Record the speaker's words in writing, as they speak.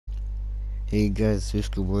Hey guys,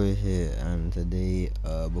 Fiscal Boy here, and today,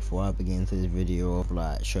 before I begin into this video of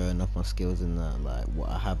like showing off my skills and like what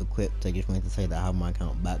I have equipped, I just wanted to say that I have my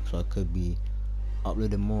account back, so I could be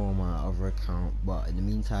uploading more on my other account. But in the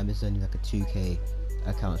meantime, it's only like a 2K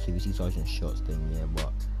account, so if you see Sergeant Shots, then yeah.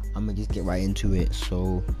 But I'm gonna just get right into it.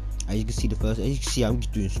 So as you can see, I'm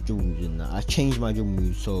just doing dribbles, and I changed my dribble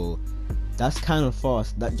move, so that's kind of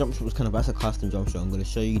fast. That jump shot was that's a custom jump shot. I'm going to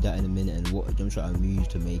show you that in a minute and what jump shot I'm used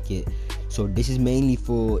to make it. So this is mainly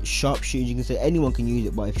for sharpshooters. You can say anyone can use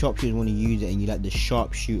it, but if sharpshooters want to use it and you like the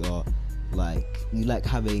sharpshooter, like you like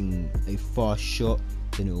having a fast shot,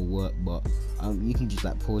 then it will work. But you can just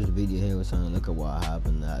like pause the video here or something, look at what I have,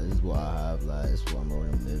 and this is what I have, like this is what I'm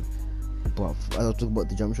rolling with. But as I talk about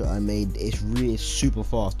the jump shot I made, it's really super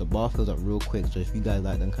fast. The bar fills up real quick, so if you guys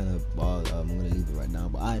like them kind of bars, I'm gonna leave it right now.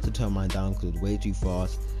 But I had to turn mine down because it was way too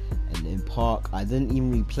fast. And in park, I didn't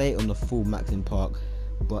even really play it on the full max in park,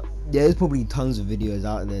 but there's probably tons of videos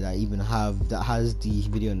out there that even has the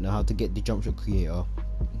video on how to get the jump shot creator.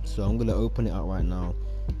 So I'm gonna open it up right now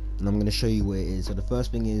and I'm gonna show you where it is. So the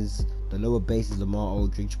first thing is the lower base is Lamar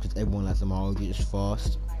Aldridge, because everyone likes Lamar Aldridge. It's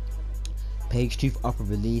fast. Page 2 for upper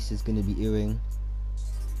release is going to be earring.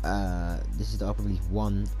 This is the upper release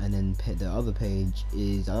 1, and then the other page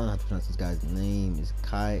is, I don't know how to pronounce this guy's name, it's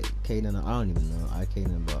Kaden, I don't even know,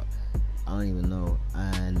 but I don't even know.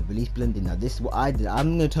 And release blending, now this is what I did.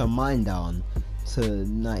 I'm going to turn mine down to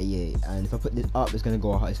 98, and if I put this up, it's going to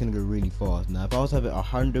go really fast. Now if I was to have it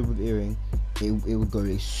 100 with earring, it would go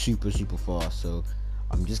really super fast. So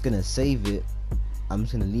I'm just going to save it. I'm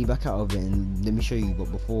just gonna leave back out of it and let me show you.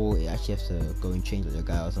 But before, it actually has to go and change like your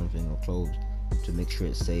guy or something, or clothes, to make sure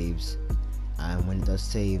it saves. And when it does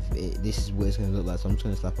save, this is what it's gonna look like. So I'm just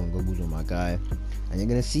gonna slap on goggles on my guy, and you're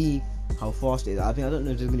gonna see how fast it is. I don't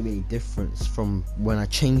know if there's gonna be any difference from when I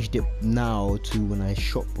changed it now to when I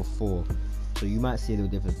shot before. So you might see a little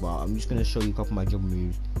difference, but I'm just gonna show you a couple of my jump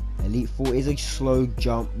moves. Elite 4 is a slow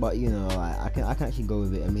jump, but you know, like, I can actually go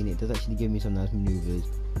with it. I mean, it does actually give me some nice maneuvers.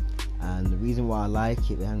 And the reason why I like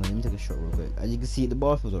it, hang on, let me take a shot real quick. As you can see, the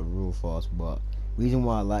bar feels like real fast, but the reason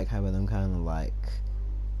why I like having them kind of like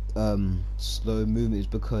slow movements,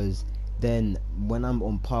 because then when I'm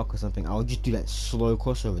on park or something, I'll just do that slow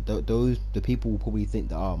crossover. The people will probably think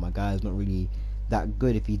that, oh, my guy's not really that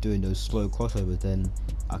good if he's doing those slow crossovers. Then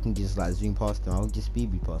I can just like zoom past them. I'll just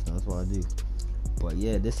speed past them. That's what I do. But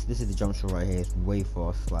yeah, this is the jump shot right here. It's way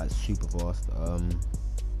fast, like super fast.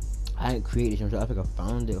 I didn't create this jump shot. I think I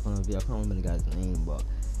found it from a video. I can't remember the guy's name, but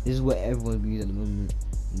this is what everyone's using at the moment.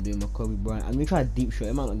 I'm doing my Kobe Bryant. I'm gonna try a deep shot.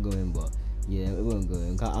 It might not go in, but yeah, it won't go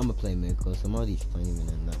in. I'm a playmaker, so my deep playing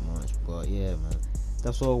in that much. But yeah, man,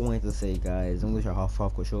 that's all I wanted to say, guys. I'm gonna try half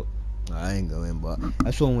court shot. I ain't going, but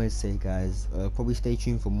that's all I wanted to say, guys. Probably stay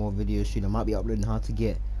tuned for more videos soon. I might be uploading how to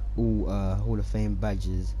get all Hall of Fame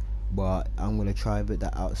badges, but I'm gonna try to put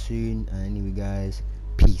that out soon. And anyway, guys,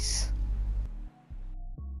 peace.